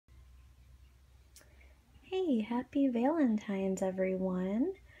Hey, happy Valentine's,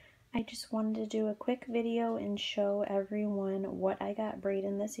 everyone. I just wanted to do a quick video and show everyone what I got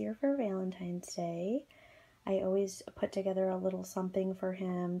Braden this year for Valentine's Day. I always put together a little something for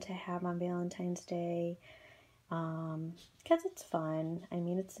him to have on Valentine's Day because it's fun. I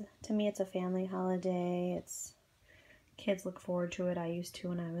mean, to me, it's a family holiday. Kids look forward to it. I used to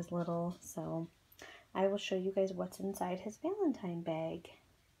when I was little. So I will show you guys what's inside his Valentine bag.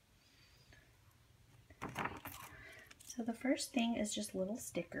 So the first thing is just little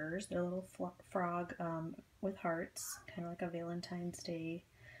stickers. They're little frog with hearts, kind of like a Valentine's Day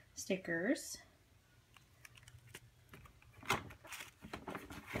stickers.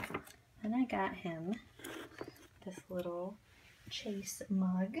 And I got him this little Chase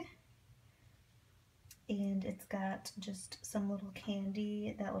mug. And it's got just some little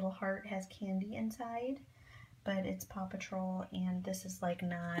candy. That little heart has candy inside, but it's Paw Patrol, and this is like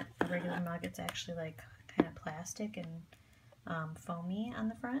not a regular mug. It's actually like kind of plastic and foamy on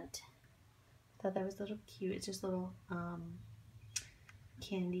the front. Thought that was a little cute. It's just little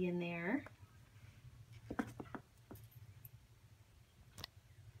candy in there.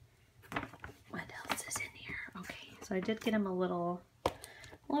 What else is in here? Okay, so I did get him a little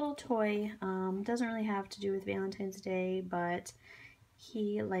toy. Doesn't really have to do with Valentine's Day, but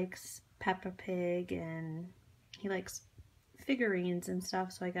he likes Peppa Pig and he likes figurines and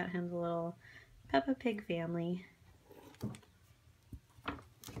stuff, so I got him the little Peppa Pig family.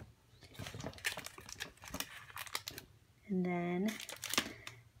 And then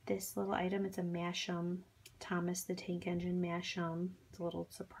this little item, it's a Mash'em, Thomas the Tank Engine Mash'em. It's a little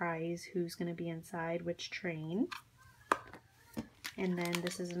surprise who's going to be inside, which train. And then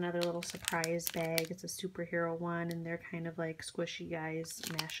this is another little surprise bag. It's a superhero one, and they're kind of like squishy guys,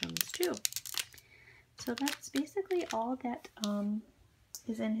 Mash'ems too. So that's basically all that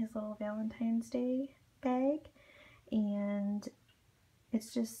is in his little Valentine's Day bag. And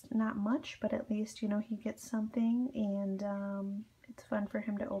it's just not much, but at least, you know, he gets something, and it's fun for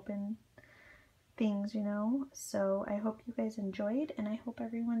him to open things, you know. So I hope you guys enjoyed, and I hope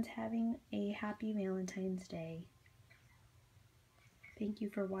everyone's having a happy Valentine's Day. Thank you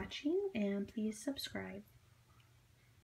for watching, and please subscribe.